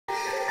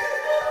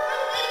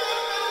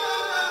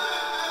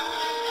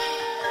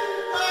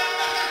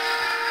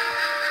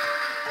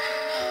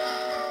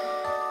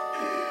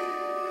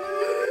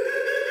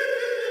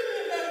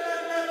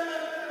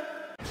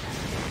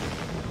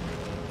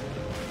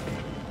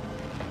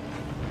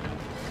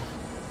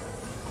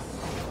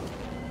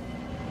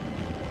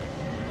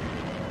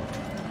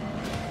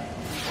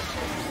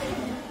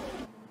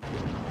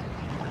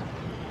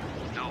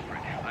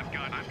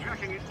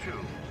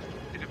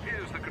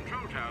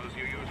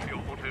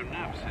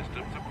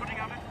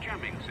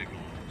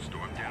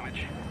storm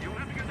damage. You'll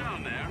have to go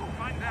down there and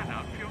find that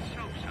out for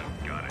yourself,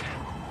 sir. Got it.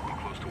 I'm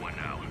close to one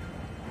now.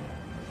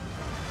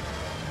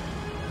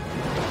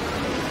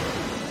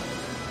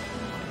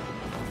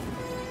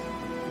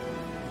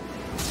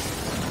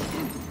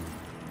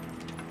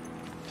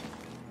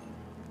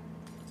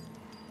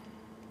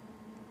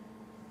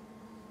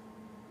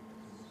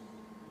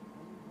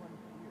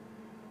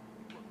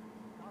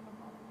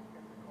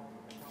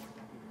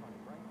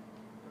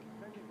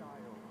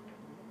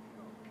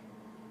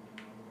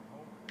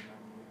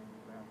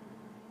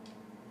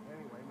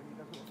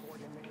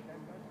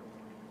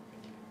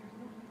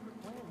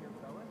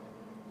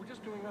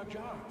 Doing our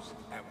jobs.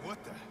 And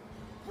what the?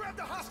 Grab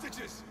the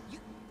hostages!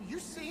 You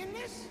seeing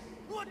this?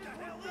 What the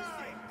hell is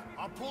it?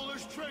 I'll pull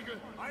this trigger.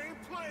 I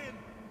ain't playing.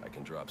 I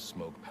can drop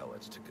smoke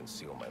pellets to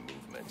conceal my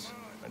movements.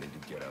 I need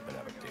to get up and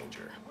out of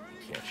danger.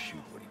 He can't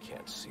shoot what he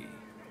can't see.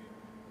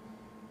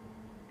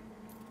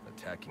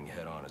 Attacking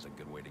head-on is a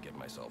good way to get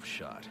myself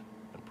shot,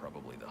 and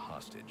probably the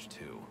hostage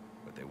too.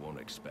 But they won't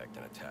expect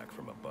an attack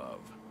from above.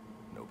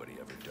 Nobody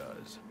ever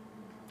does.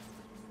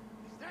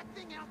 Is that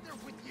thing out there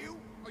with you?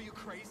 Are you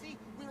crazy?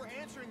 We were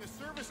answering a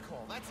service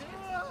call, that's it.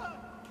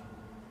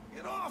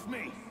 Get off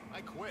me!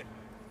 I quit.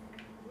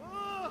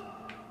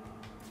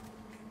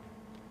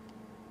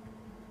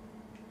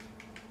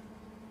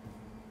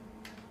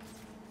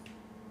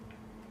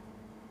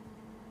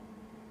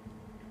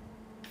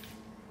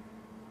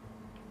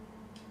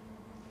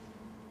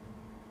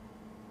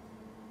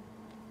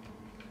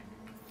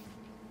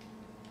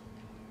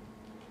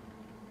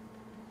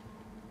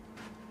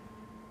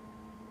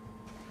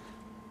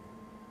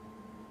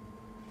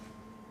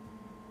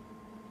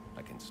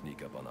 I can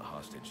sneak up on the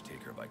hostage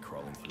taker by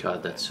crawling through.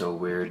 God, that's so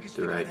weird.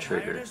 The right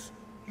trigger.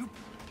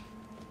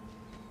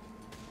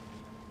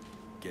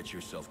 Get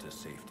yourself to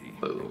safety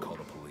Ooh. and call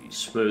the police.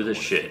 Smooth as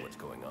shit. What's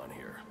going on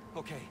here?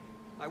 Okay,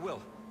 I will.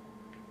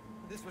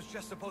 This was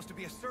just supposed to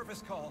be a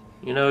service call.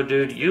 You know,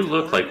 dude, you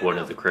look like one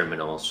of the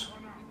criminals.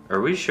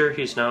 Are we sure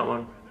he's not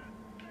one?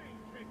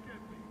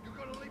 You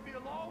gonna leave me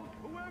alone?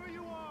 Whoever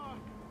you are,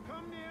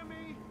 come near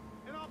me,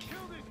 and I'll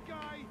kill this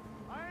guy.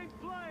 I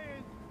ain't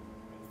playing.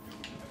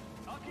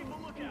 I'll keep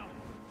a lookout.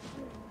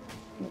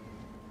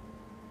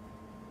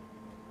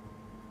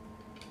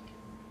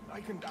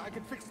 I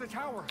can fix the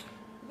tower.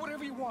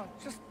 Whatever you want.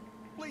 Just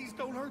please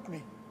don't hurt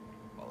me.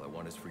 All I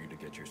want is for you to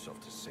get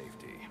yourself to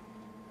safety.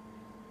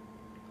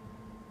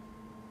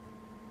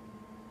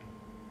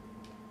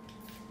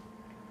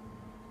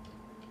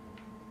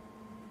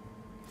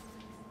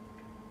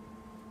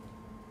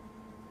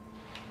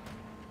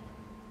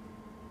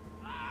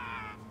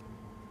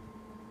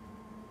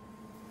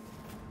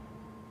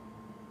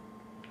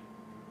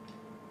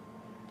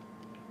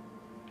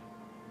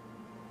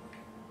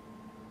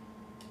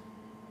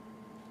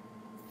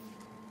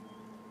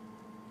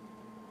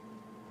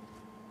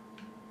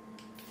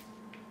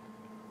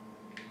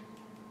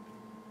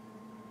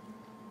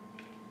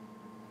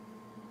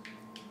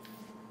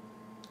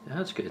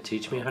 That's gonna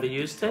teach me how to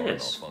use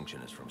this.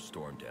 Malfunction is from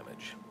storm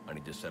damage. I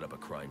need to set up a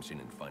crime scene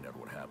and find out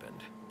what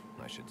happened.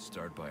 I should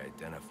start by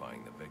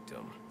identifying the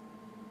victim.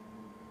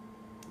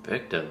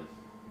 Victim?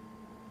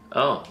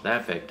 Oh,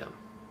 that victim.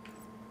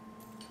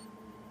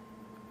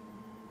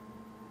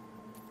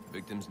 The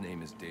victim's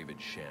name is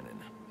David Shannon,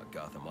 a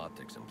Gotham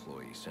Optics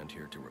employee sent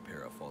here to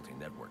repair a faulty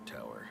network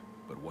tower.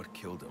 But what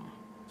killed him?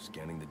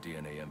 Scanning the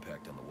DNA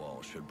impact on the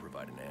wall should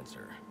provide an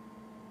answer.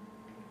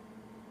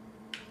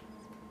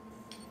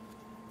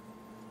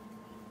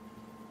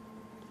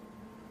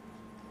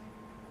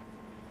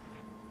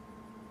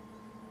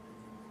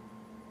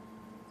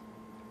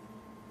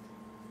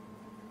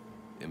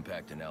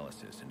 Impact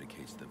analysis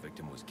indicates the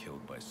victim was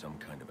killed by some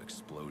kind of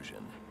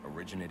explosion,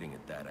 originating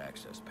at that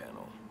access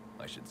panel.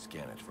 I should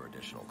scan it for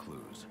additional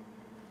clues.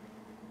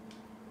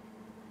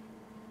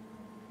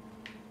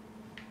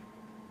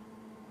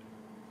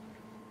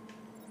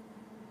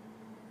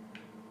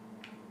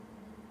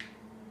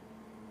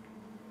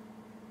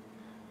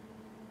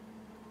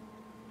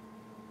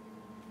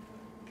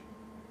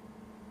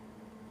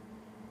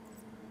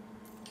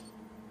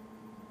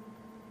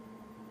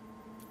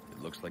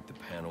 Looks like the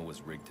panel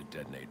was rigged to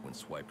detonate when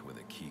swiped with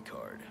a key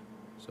card.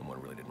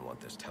 Someone really didn't want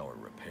this tower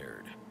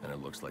repaired, and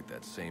it looks like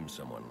that same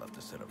someone left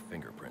a set of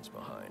fingerprints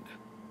behind.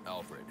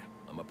 Alfred,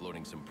 I'm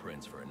uploading some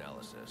prints for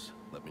analysis.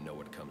 Let me know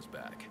what comes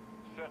back.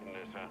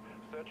 Certainly, sir.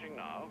 Searching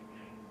now.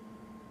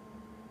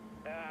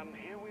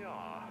 Here we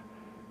are.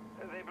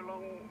 They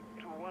belong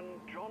to one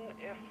John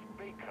F.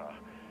 Baker.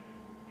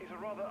 He's a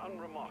rather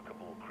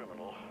unremarkable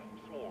criminal.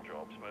 Small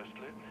jobs,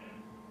 mostly.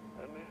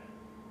 And,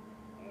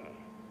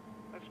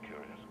 that's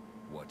curious.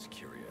 What's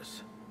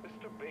curious?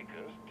 Mr.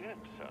 Baker's dead,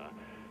 sir.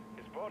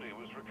 His body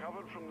was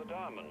recovered from the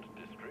Diamond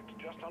District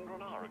just under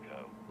an hour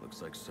ago.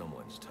 Looks like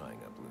someone's tying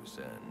up loose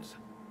ends.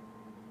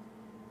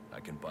 I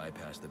can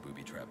bypass the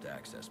booby-trapped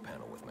access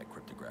panel with my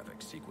cryptographic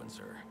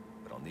sequencer,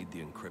 but I'll need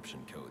the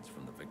encryption codes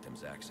from the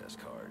victim's access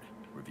card.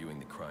 Reviewing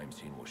the crime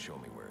scene will show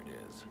me where it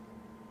is.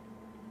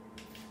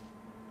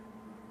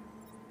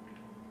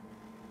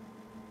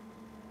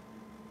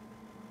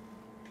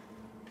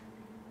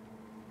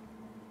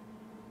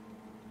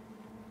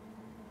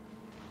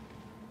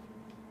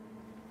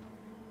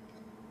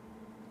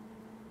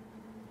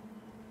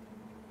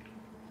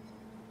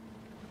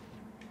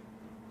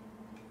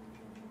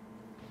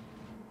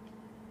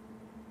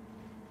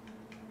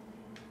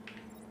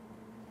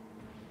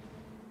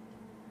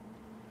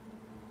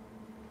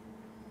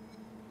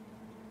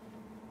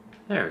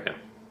 There we go.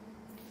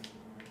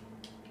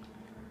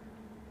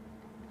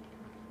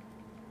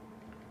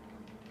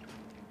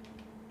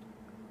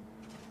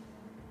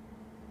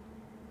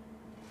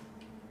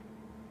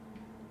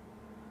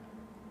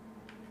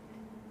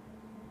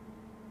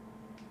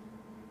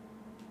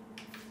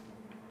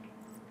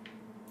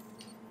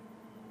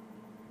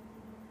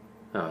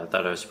 Oh, I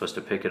thought I was supposed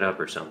to pick it up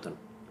or something.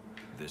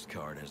 This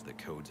card has the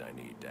codes I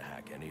need to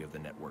hack any of the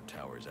network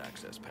tower's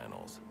access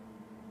panels.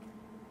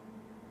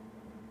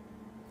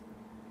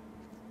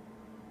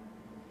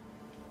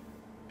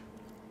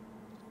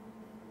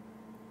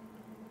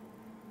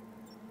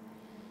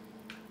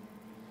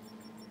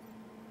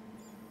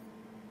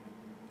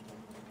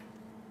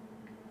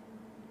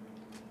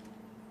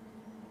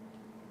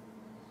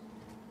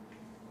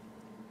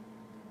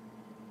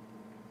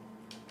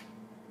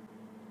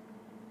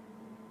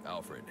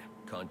 Alfred,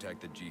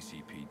 contact the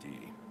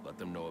GCPD. Let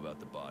them know about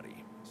the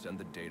body. Send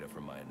the data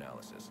from my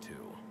analysis,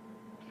 too.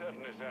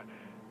 Certainly, sir.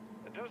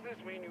 Does this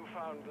mean you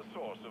found the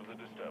source of the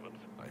disturbance?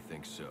 I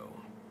think so.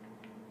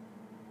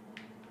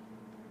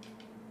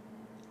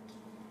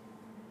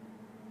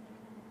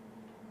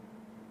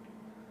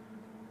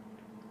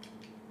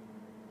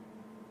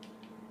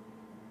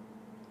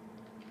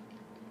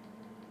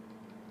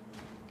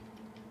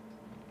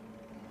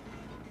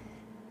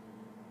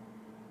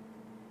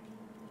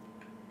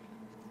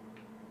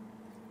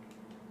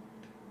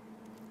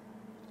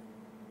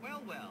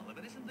 Well, if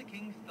it isn't the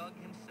King Thug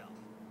himself.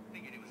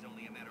 Figured it was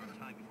only a matter of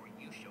time before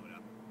you showed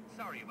up.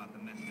 Sorry about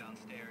the mess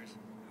downstairs.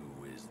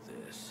 Who is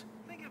this?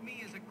 Think of me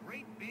as a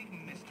great big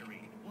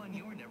mystery, one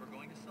you're never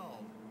going to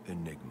solve.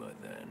 Enigma,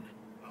 then.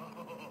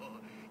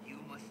 Oh, you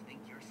must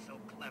think you're so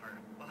clever.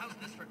 Well, how's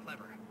this for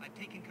clever? I've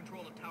taken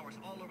control of towers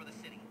all over the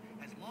city.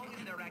 As long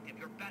as they're active,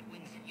 your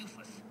Batwing's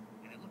useless.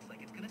 And it looks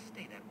like it's gonna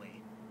stay that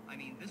way. I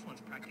mean, this one's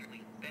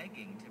practically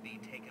begging to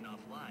be taken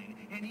offline,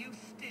 and you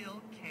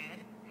still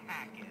can't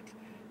hack it.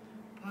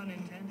 Pun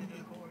intended,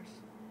 of course.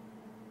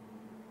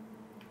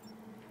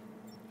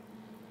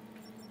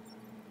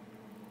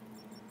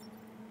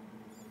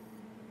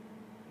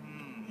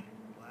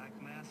 Black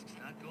Mask's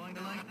not going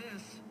to like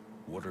this.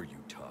 What are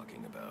you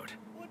talking about?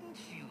 Wouldn't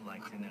you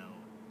like to know?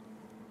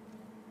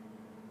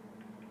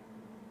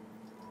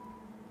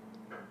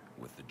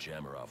 With the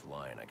jammer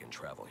offline, I can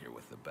travel here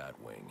with the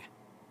Batwing.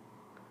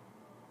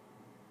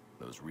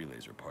 Those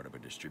relays are part of a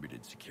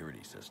distributed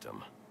security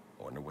system.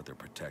 I wonder what they're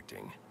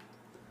protecting.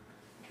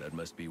 That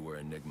must be where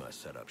Enigma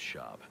set up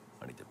shop.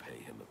 I need to pay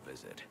him a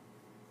visit.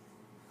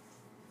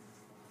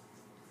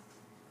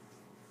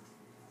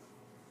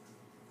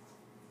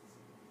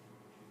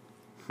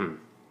 I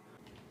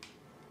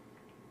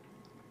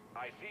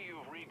see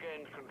you've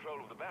regained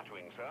control of the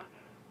Batwing, sir.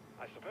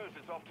 I suppose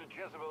it's off to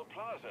Jezebel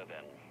Plaza,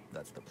 then.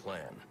 That's the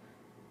plan.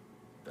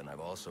 Then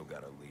I've also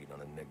got a lead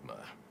on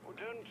Enigma. Well,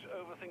 don't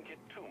overthink it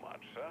too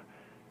much, sir.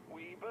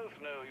 We both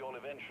know you'll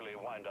eventually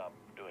wind up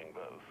doing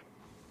both.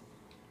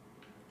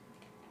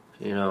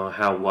 You know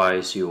how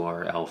wise you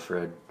are,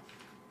 Alfred.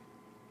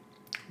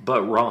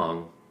 But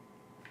wrong.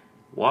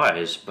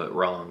 Wise, but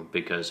wrong,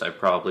 because I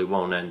probably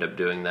won't end up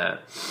doing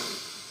that.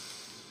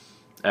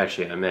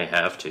 Actually, I may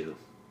have to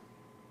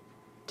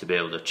be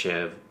able to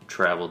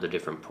travel to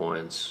different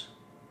points.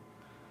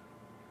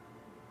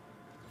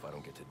 If I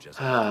don't get to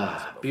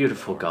Jezebel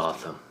Beautiful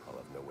Gotham. I'll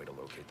have no way to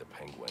locate the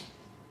Penguin.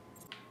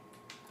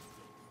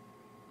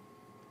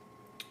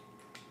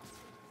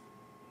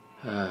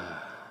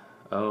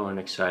 Oh, an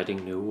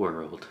exciting new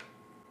world.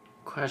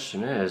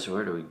 Question is,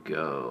 where do we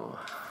go?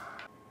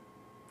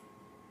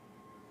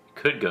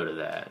 Could go to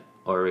that,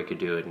 or we could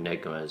do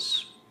Enigma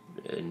stuff.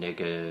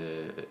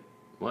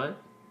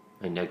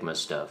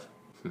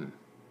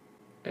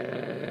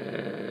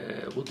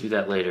 We'll do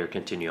that later.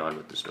 Continue on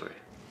with the story.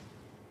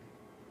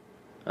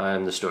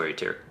 I'm the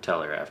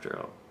storyteller after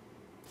all.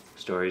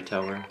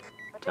 Storyteller?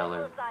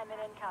 Teller.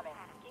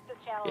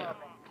 Yeah.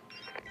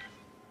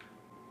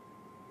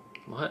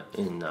 What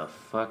in the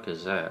fuck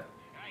is that?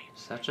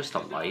 Is that just a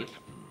light?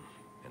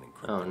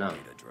 Oh no.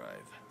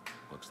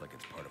 Looks like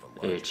it's part of a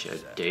larger It's a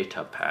set.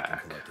 data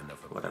pack.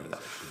 Whatever the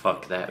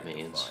fuck that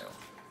means.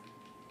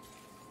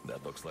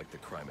 That looks like the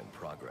crime in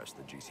progress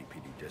the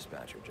GCPD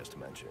dispatcher just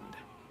mentioned.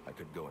 I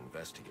could go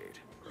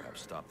investigate,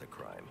 perhaps stop the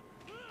crime,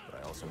 but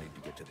I also need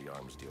to get to the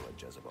arms deal at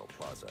Jezebel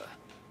Plaza.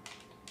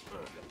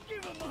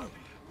 Give him up!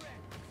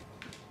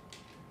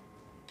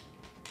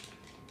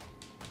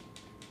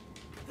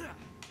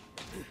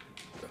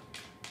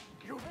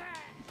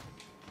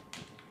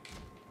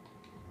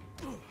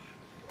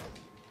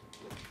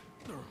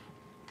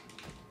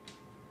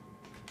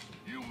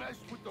 You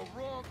messed with the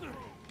wrong crew.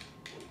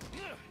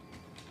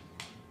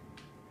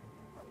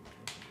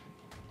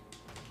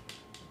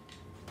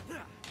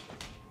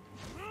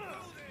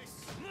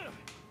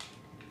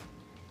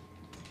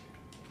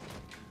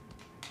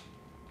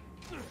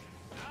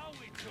 Now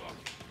we talk.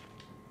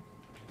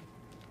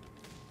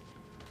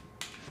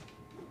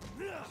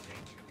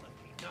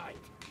 Night.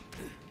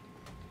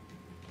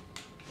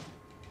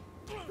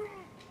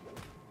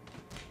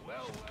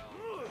 Well.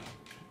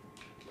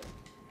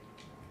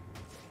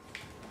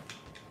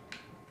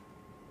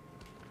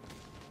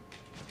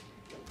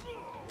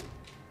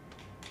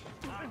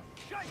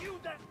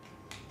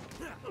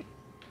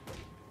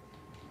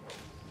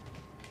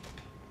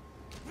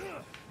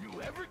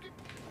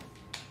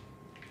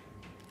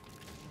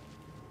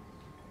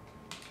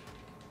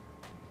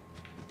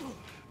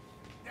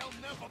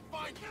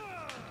 fine.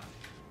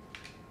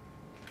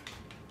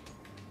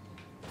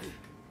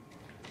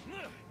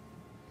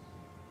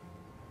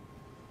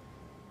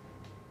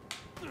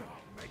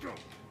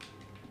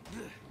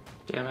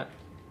 Damn it.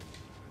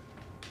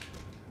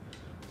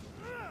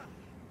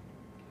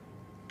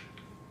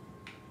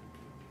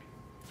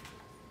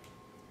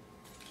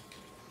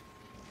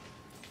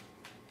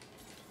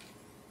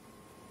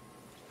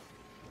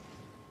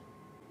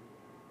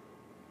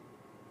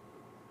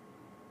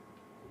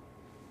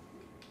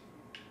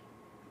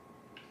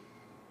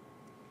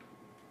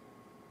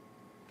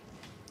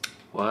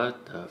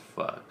 What the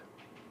fuck?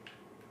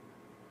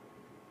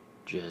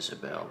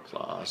 Jezebel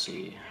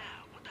Plausi.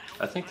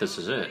 I think this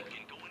is it.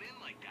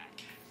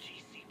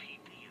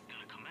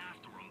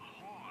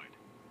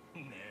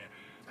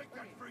 Take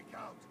that freak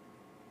out.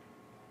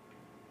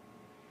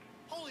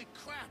 Holy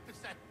crap, it's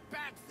that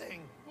bat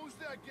thing. Who's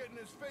that getting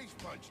his face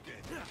punched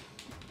in?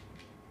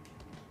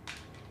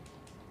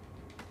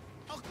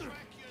 I'll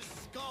crack your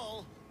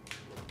skull.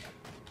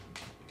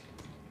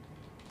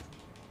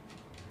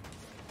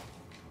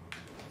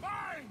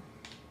 Fine!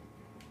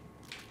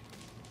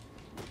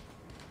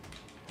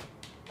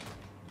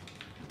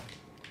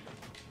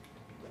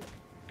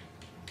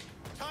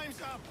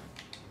 Time's up.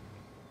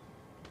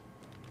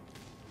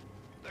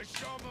 Let's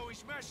show him who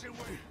he's messing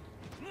with.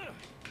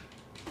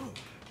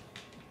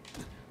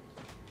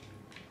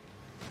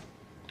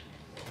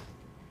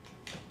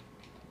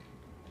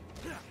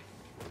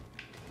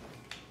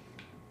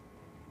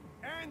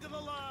 End of the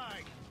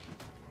line.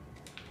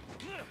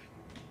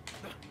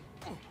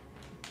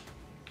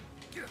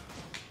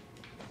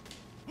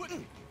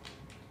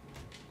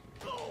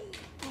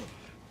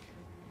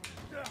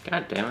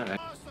 God damn it.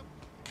 Awesome.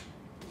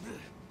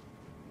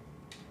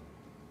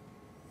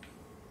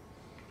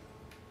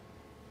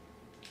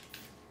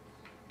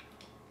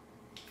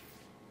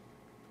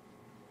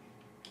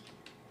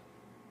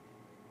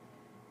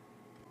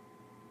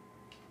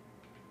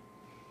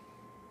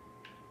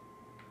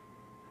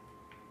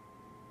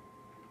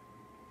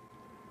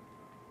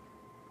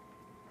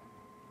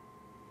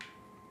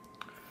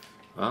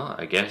 Well,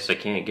 I guess I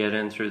can't get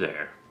in through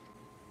there.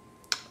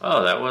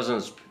 Oh, that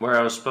wasn't where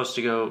I was supposed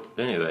to go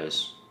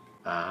anyways.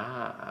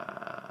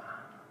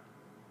 Ah.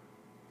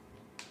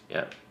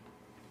 Yep.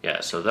 Yeah,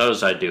 so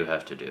those I do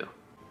have to do.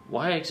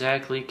 Why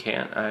exactly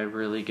can't I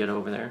really get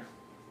over there?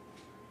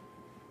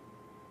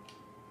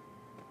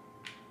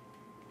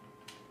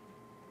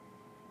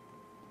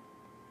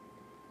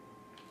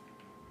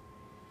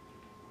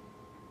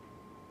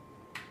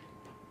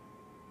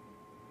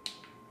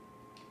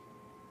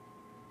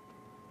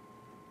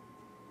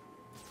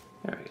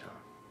 There we go.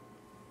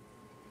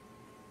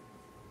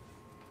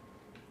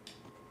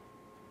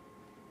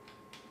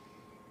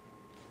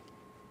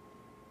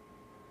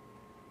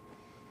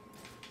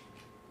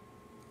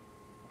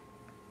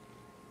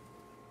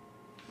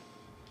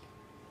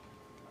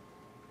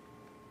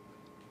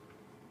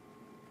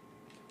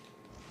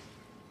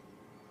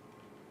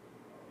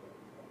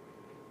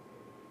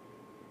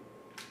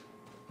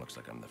 Looks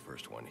like I'm the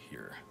first one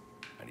here.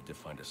 I need to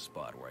find a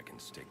spot where I can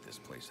stake this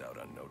place out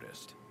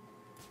unnoticed.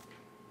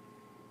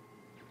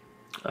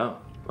 Oh,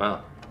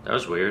 well, that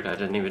was weird. I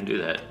didn't even do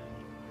that.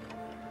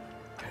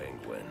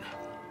 Penguin.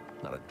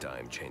 Not a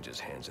dime changes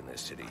hands in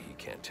this city he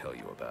can't tell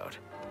you about.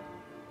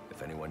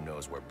 If anyone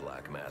knows where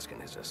Black Mask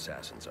and his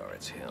assassins are,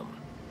 it's him.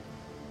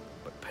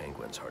 But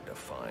Penguin's hard to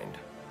find.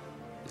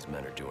 His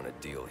men are doing a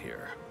deal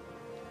here.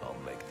 I'll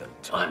make them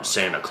talk. I'm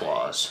Santa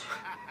Claus.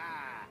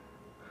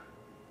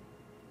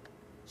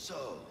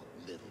 So,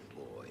 little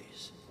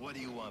boys, what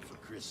do you want for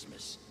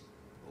Christmas?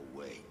 Oh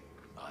wait,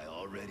 I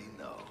already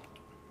know.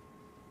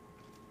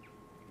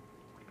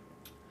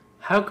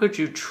 How could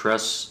you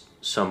trust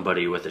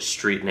somebody with a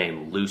street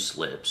name Loosie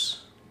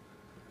Lips?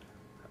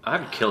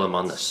 I'd kill him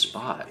on the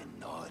spot. Been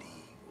naughty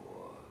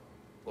or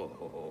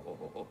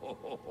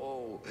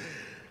oh,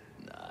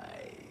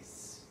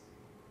 nice.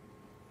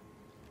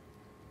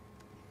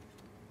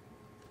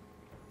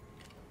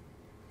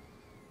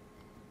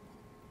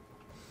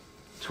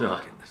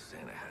 Talking the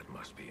Santa hat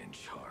must be in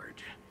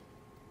charge.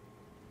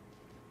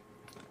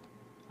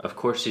 Of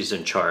course he's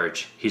in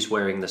charge. He's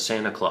wearing the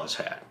Santa Claus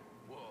hat.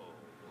 Whoa,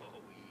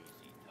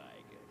 easy,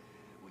 Tiger.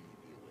 When you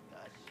deal with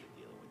us, you're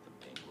dealing with the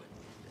Penguin.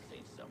 This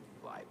ain't some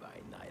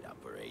fly-by-night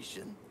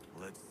operation.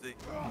 Let's see.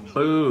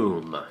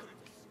 Boom.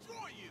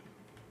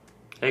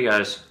 Hey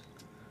guys.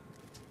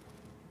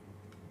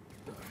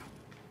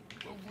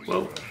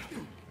 Whoa.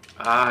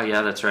 Ah,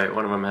 yeah, that's right.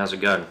 One of them has a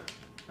gun.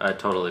 I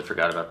totally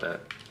forgot about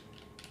that.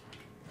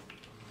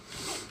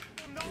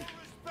 No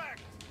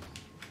respect.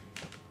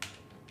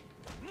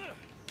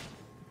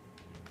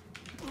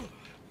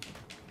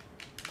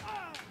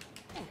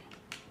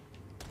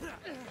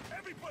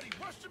 Everybody,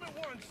 rush them at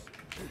once.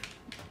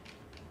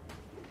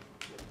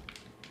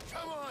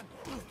 Come on,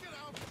 let's get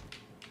out.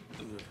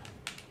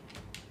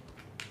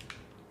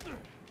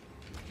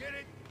 Get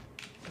it?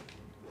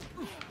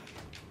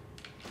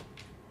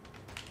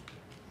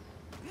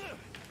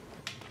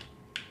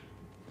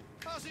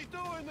 How's he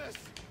doing this?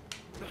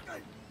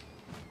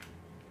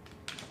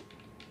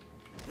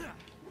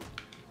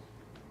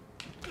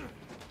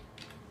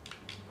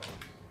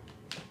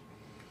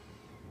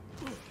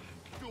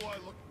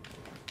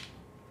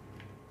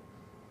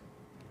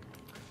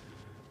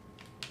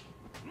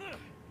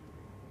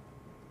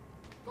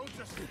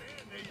 just stand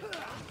there, you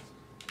guys.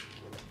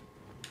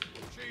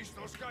 Jeez,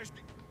 those guys.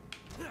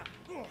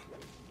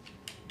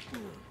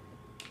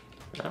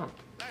 Oh,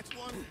 That's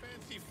one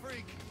fancy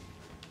freak.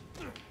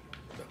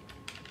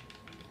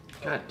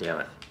 god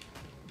damn it.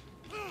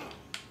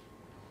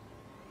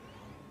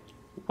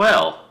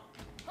 Well,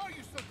 How are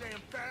you so damn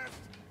fast?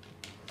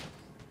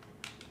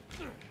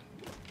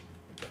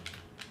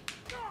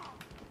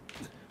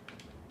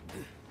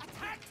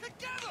 Attack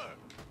together!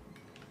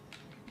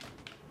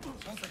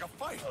 Sounds like a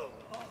fight.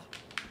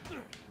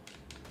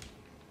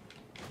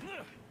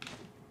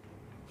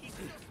 He's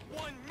just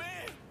one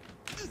man.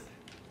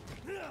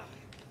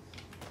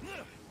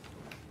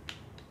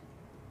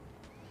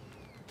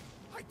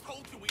 I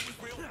told you he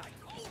was real. I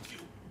told you.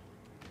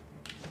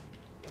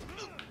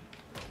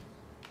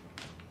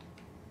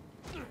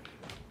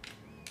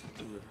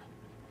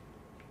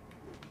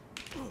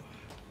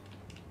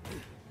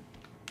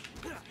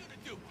 What you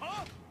gonna do,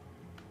 huh?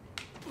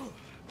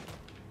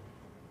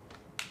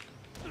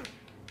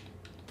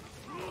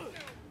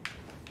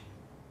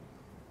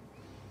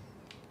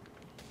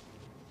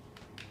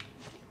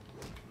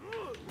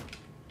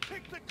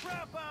 Pick the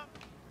crap up.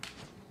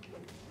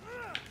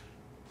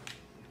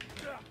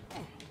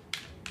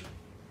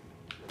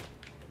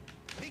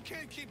 He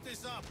can't keep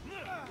this up.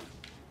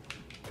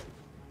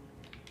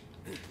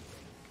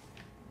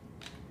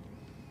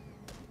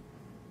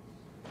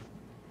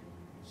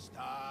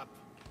 Stop.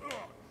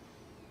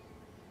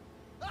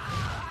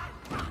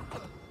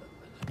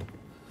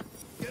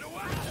 Get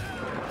away!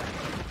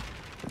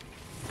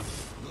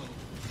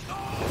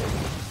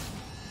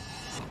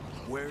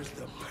 Where's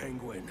the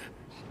penguin?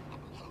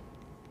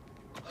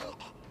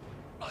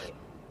 I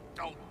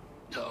don't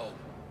know.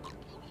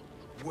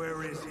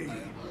 Where is he?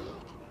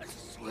 I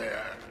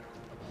swear.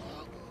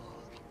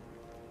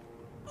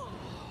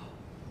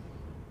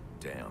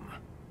 Damn.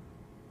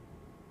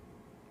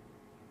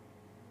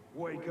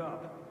 Wake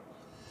up.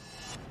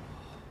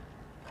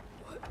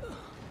 What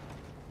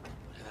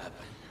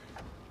happened?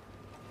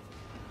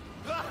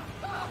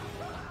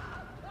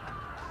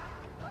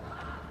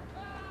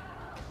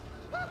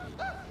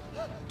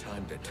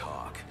 Time to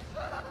talk.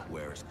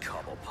 Where's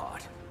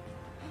Cobblepot?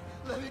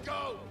 Let me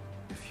go!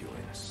 If you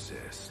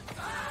insist.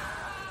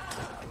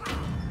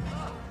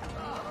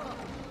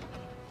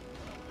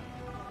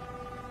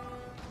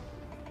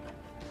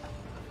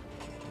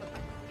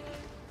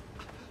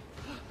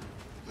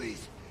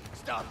 Please,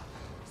 stop!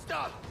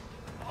 Stop!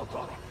 I'll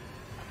talk.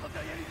 I'll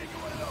tell you anything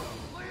you want to know.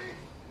 Please!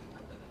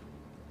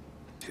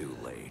 Too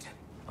late.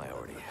 I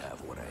already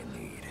have what I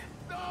need.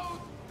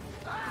 No!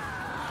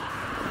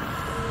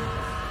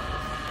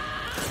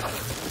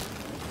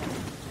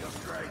 You're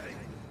crazy!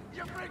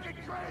 You're freaking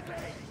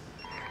crazy!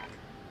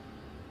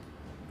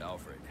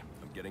 Alfred,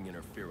 I'm getting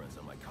interference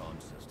on my comm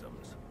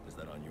systems. Is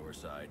that on your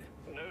side?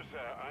 No,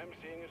 sir, I'm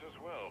seeing it as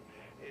well.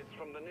 It's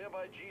from the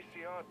nearby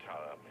GCR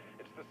tower.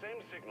 It's the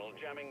same signal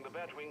jamming the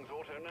Batwing's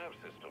auto-nav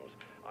systems.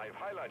 I've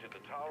highlighted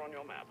the tower on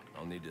your map.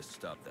 I'll need to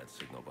stop that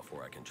signal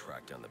before I can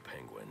track down the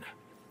penguin.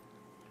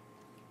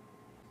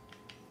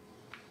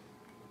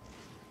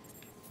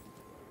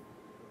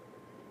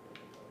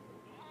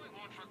 All I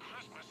want for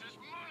Christmas is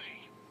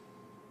money.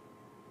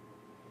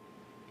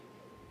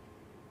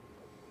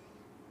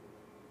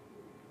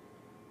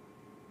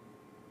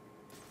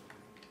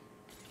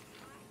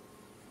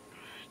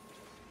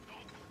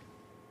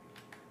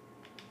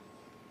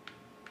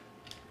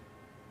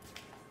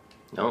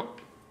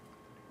 nope.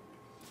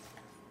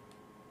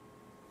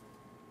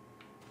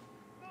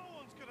 No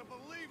one's gonna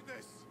believe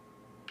this.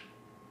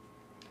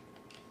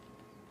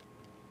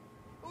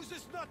 Who's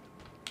this nut?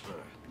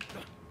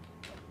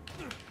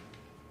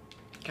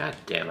 God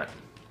damn it.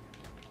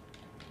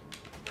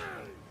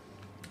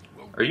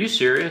 Are you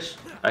serious?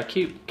 I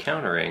keep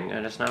countering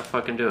and it's not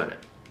fucking doing it.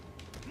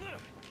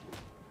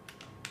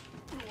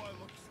 Do I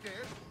look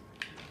scared?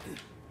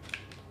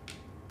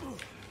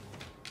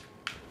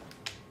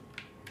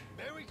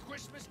 Merry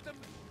Christmas to me.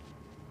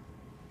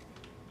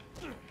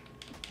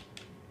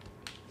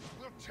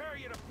 We'll tear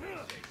you to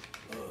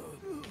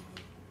pieces.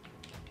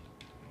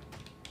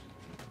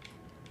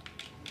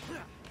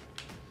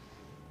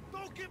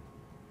 Don't get.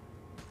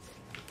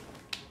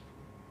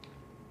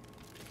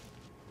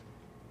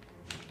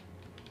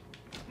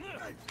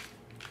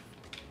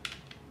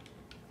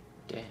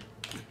 Damn.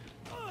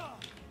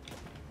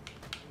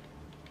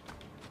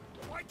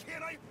 Why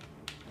can't I?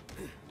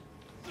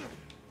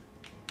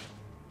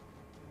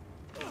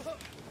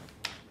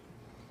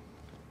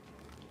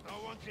 No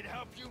one can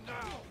help you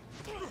now.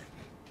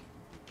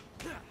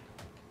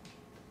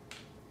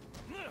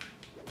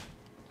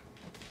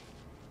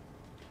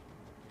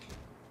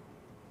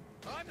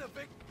 I'm the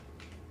victim.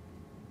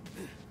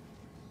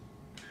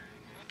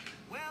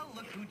 Well,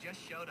 look who just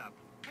showed up.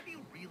 Have you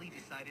really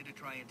decided to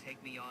try and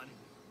take me on?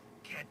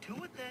 Get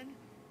to it then.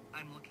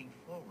 I'm looking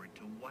forward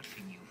to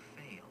watching you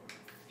fail.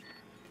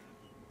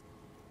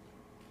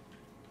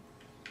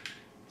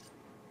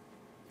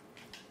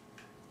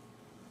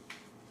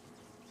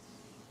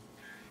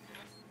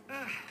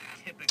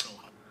 Typical.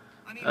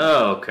 I mean,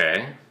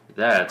 Okay,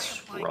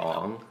 that's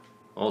wrong.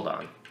 Hold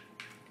on.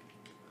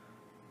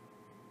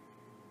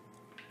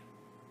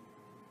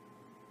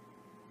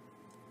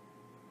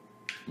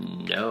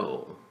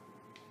 No.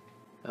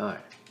 Alright.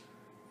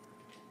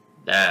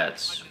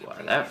 That's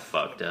why that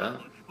fucked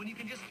up. When you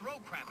can just throw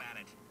crap at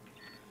it.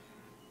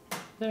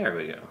 There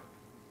we go.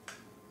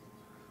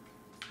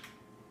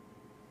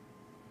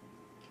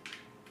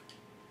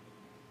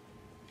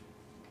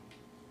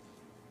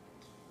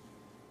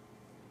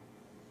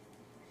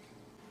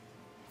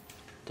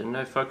 Didn't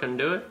I fucking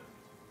do it?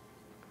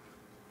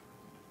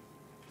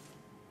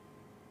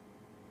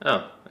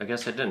 Oh, I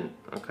guess I didn't.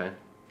 Okay.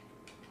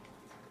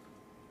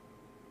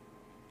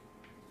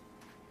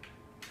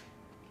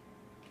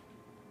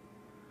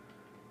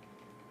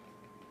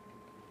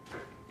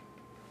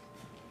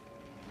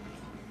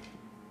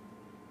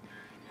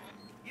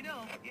 You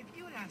know, if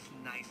you had asked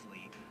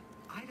nicely,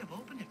 I'd have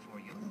opened it for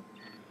you.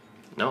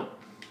 Nope.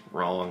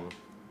 Wrong.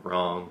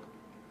 Wrong.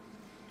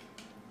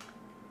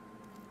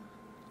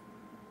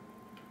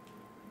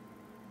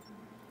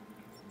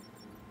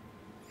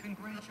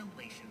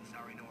 Congratulations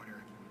are in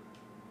order.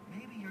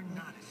 Maybe you're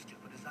not as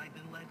stupid as I've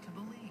been led to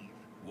believe.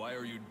 Why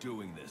are you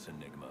doing this,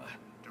 Enigma?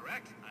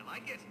 Direct, I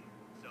like it.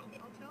 So,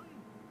 I'll tell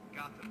you.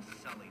 Gotham's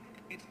sullied.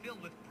 It's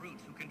filled with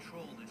brutes who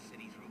control this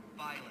city through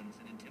violence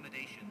and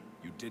intimidation.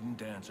 You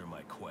didn't answer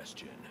my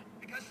question.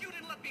 Because you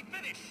didn't let me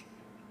finish!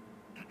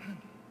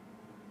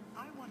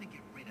 I want to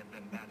get rid of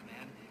them,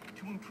 Batman,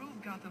 to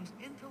improve Gotham's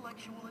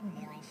intellectual and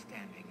moral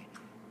standing.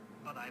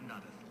 But I'm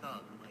not a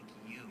thug like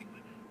you.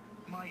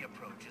 My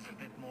approach is a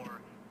bit more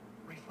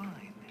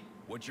refined.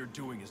 What you're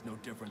doing is no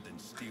different than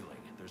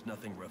stealing. There's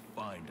nothing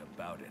refined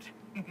about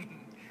it.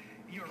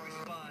 Your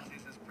response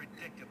is as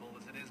predictable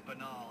as it is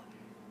banal.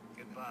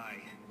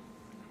 Goodbye.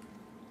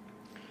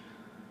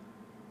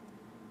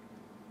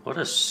 What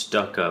a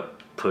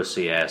stuck-up,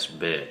 pussy-ass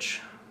bitch.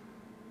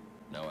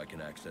 Now I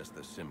can access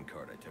the SIM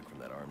card I took from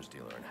that arms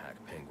dealer and hack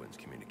Penguin's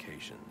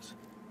communications.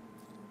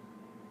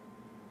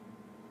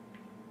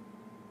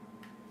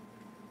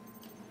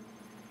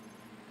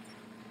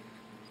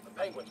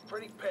 Penguin's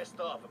pretty pissed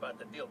off about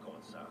the deal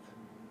going south.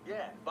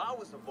 Yeah, if I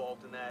was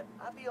involved in that,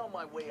 I'd be on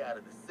my way out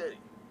of the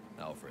city.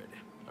 Alfred,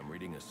 I'm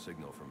reading a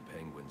signal from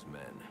Penguin's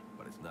men,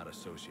 but it's not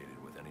associated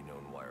with any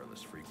known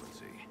wireless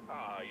frequency.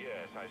 Ah,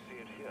 yes, I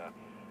see it here.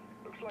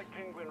 Looks like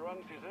Penguin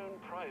runs his own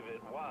private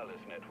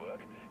wireless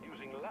network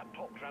using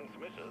laptop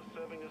transmitters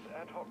serving as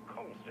ad hoc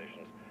comm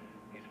stations.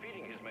 He's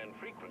feeding his men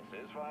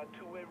frequencies via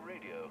two-way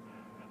radio.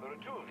 There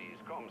are two of these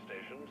comm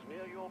stations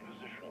near your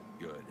position.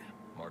 Good.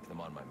 Mark them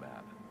on my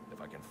map.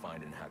 If I can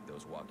find and hack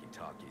those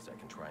walkie-talkies, I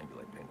can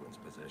triangulate Penguin's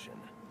position.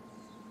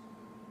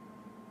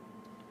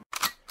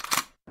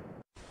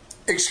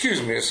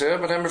 Excuse me, sir,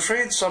 but I'm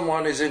afraid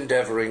someone is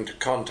endeavoring to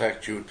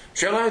contact you.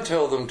 Shall I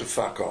tell them to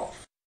fuck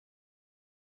off?